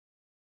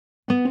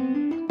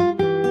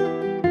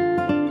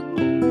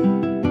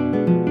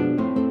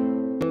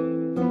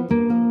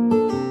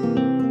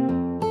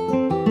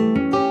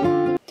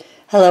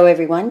Hello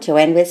everyone,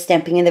 Joanne with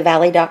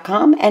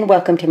StampingInTheValley.com and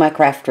welcome to my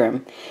craft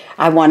room.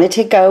 I wanted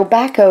to go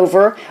back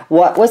over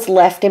what was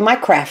left in my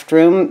craft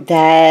room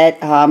that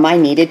I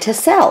needed to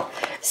sell.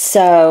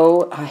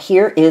 So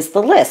here is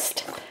the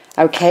list.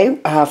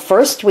 Okay,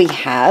 first we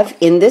have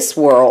In This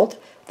World,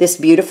 this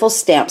beautiful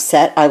stamp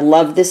set. I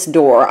love this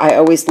door. I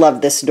always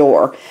love this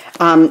door.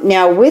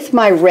 Now with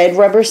my red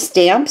rubber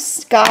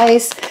stamps,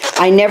 guys,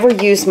 I never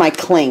use my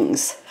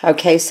clings.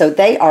 Okay, so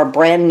they are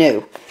brand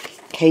new.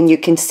 Okay, and you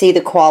can see the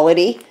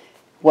quality.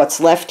 What's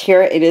left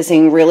here, it is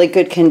in really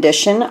good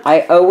condition.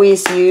 I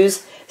always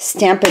use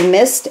Stampin'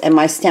 Mist and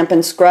my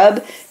Stampin'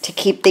 Scrub to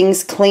keep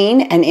things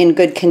clean and in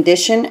good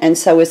condition, and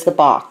so is the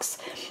box.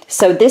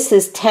 So this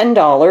is $10,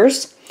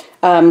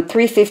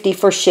 $3.50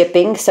 for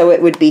shipping, so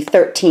it would be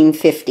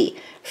 $13.50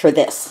 for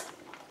this.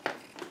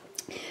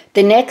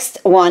 The next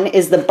one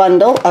is the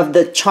bundle of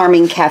the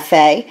Charming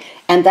Cafe,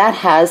 and that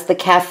has the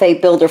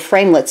Cafe Builder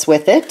framelits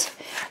with it.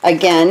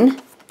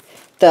 Again,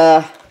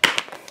 the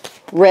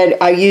red,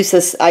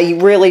 I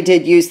really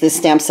did use this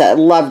stamp set. I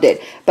loved it.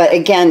 But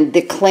again,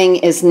 the cling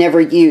is never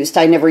used.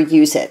 I never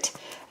use it.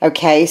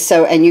 Okay,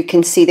 so, and you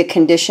can see the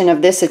condition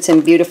of this. It's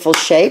in beautiful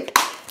shape.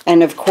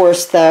 And of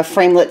course, the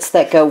framelits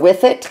that go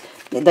with it.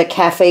 The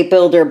Cafe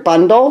Builder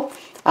bundle.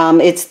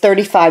 It's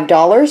 $35,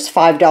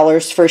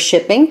 $5 for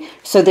shipping.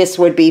 So this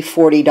would be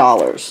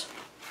 $40.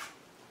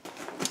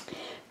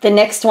 The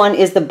next one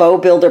is the Bow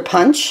Builder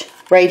Punch.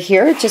 Right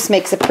here. It just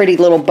makes a pretty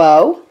little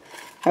bow.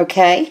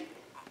 Okay.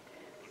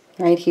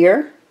 Right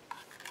here,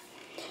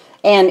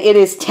 and it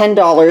is $10,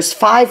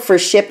 $5 for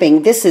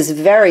shipping. This is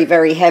very,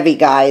 very heavy,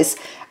 guys.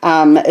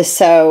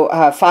 So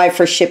 $5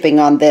 for shipping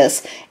on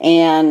this,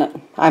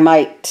 and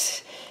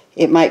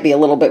it might be a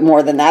little bit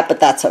more than that,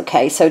 but that's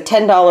okay. So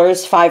 $10,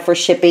 $5 for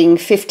shipping,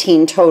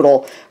 $15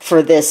 total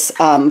for this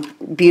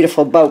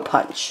beautiful bow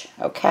punch.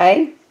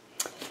 Okay.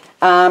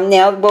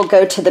 Now we'll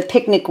go to the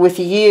Picnic with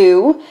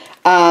You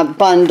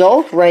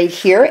bundle right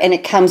here, and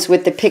it comes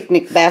with the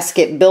Picnic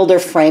Basket Builder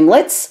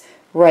framelits.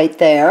 Right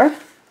there.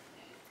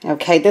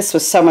 Okay, this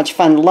was so much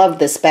fun. Love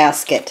this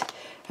basket.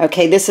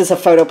 Okay, this is a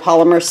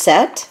photopolymer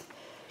set.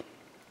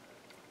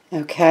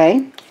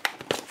 Okay.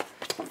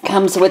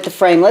 Comes with the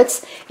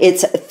framelits.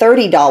 It's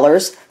 $30,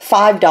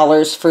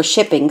 $5 for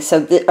shipping.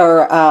 So,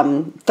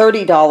 $30,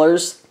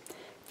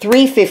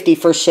 $3.50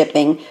 for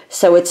shipping.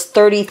 So it's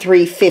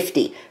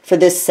 $33.50 for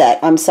this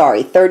set. I'm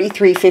sorry,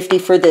 $33.50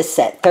 for this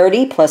set.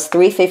 $30 plus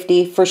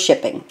 $3.50 for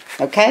shipping.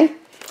 Okay?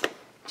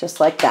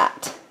 Just like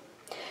that.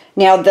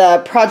 Now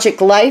the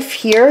Project Life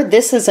here,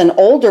 this is an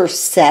older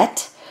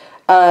set.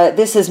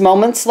 This is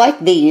Moments Like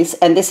These,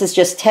 and this is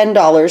just $10,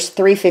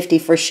 $3.50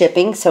 for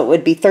shipping, so it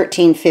would be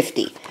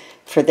 $13.50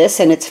 for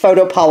this, and it's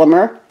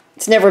photopolymer.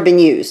 It's never been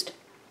used.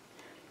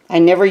 I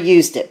never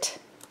used it.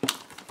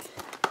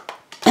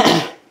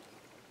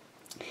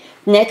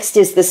 Next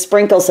is the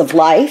Sprinkles of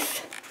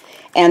Life,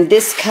 and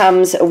this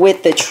comes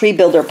with the Tree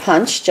Builder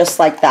Punch, just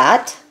like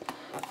that.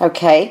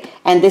 Okay,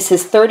 and this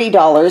is $30,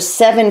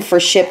 $7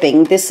 for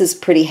shipping. This is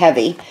pretty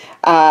heavy.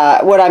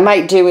 What I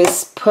might do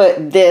is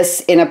put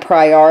this in a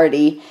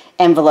priority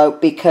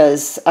envelope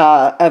because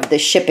of the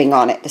shipping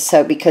on it.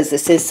 So because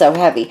this is so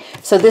heavy.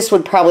 So this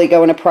would probably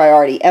go in a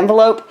priority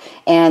envelope,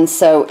 and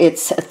so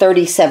it's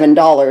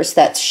 $37.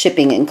 That's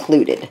shipping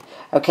included.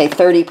 Okay,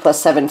 $30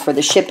 plus $7 for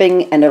the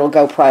shipping, and it'll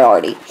go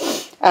priority.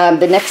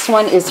 The next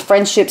one is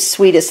Friendship's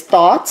Sweetest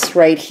Thoughts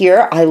right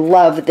here. I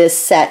love this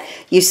set.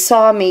 You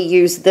saw me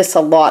use this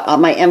a lot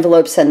on my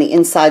envelopes and the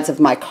insides of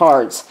my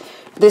cards.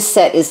 This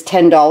set is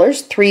 $10,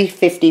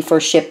 $3.50 for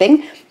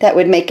shipping. That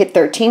would make it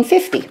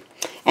 $13.50.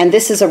 And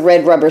this is a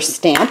red rubber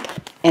stamp.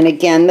 And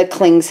again, the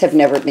clings have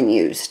never been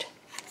used.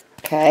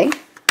 Okay?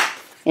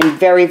 In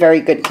very, very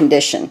good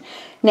condition.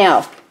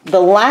 Now, the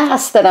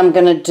last that I'm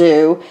going to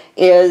do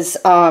is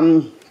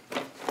all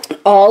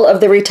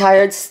of the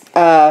retired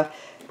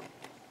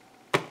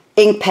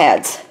ink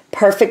pads.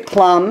 Perfect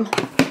Plum,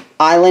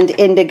 Island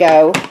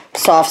Indigo,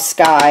 Soft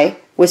Sky,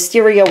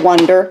 Wisteria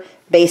Wonder,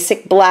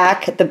 Basic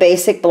Black. The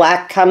Basic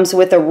Black comes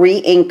with a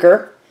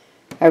re-inker.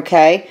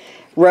 Okay.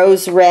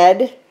 Rose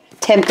Red,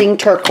 Tempting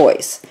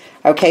Turquoise.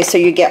 Okay, so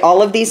you get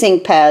all of these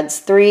ink pads,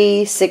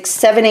 3, 6,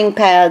 7 ink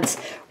pads,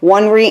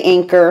 1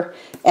 re-inker,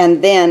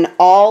 and then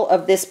all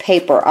of this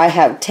paper. I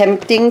have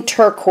Tempting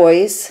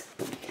Turquoise,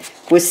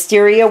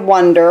 Wisteria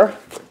Wonder,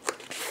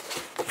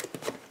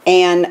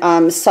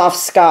 and Soft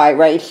Sky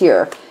right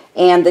here.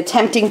 And the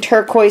Tempting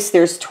Turquoise,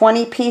 there's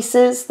 20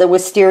 pieces. The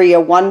Wisteria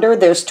Wonder,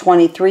 there's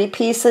 23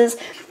 pieces.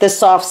 The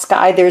Soft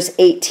Sky, there's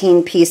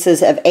 18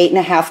 pieces of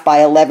 8.5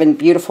 by 11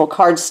 beautiful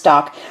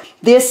cardstock.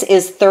 This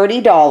is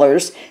 $30,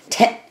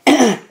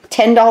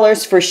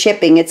 $10 for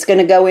shipping. It's going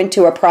to go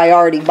into a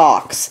priority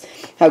box,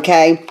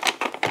 okay,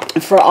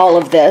 for all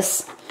of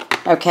this.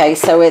 Okay,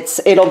 so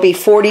it'll be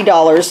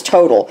 $40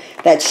 total.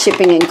 That's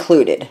shipping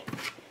included.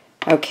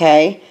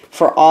 Okay,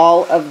 for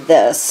all of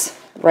this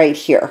right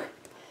here.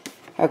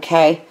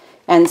 Okay,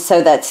 And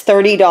so that's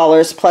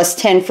 $30 plus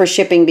 10 for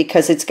shipping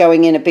because it's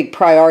going in a big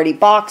priority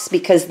box,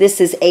 because this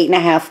is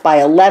 8.5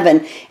 by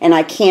 11, and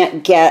I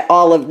can't get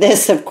all of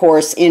this, of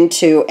course,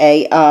 into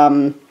a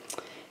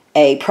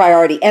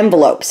priority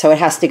envelope, so it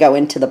has to go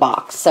into the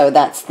box. So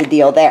that's the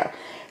deal there.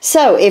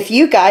 So if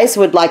you guys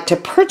would like to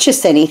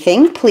purchase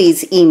anything,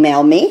 please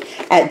email me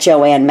at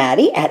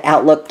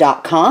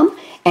joannemaddie@outlook.com,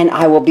 and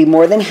I will be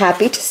more than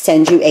happy to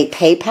send you a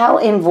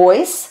PayPal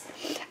invoice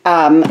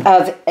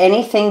of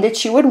anything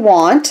that you would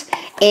want.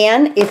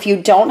 And if you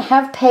don't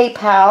have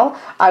PayPal,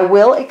 I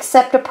will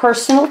accept a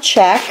personal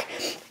check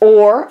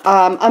or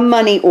a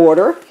money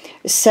order.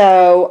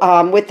 So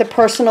with the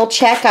personal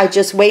check, I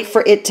just wait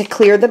for it to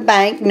clear the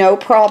bank, no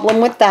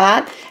problem with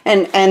that,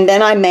 and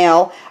then I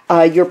mail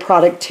your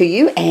product to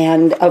you.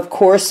 And of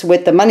course,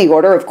 with the money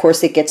order, of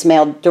course, it gets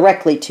mailed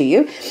directly to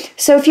you.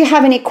 So if you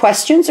have any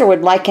questions or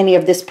would like any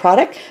of this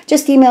product,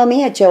 just email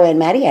me at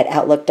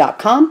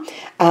joannemaddie@outlook.com,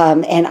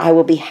 and I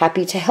will be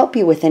happy to help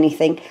you with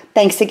anything.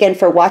 Thanks again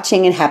for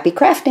watching, and happy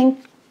crafting.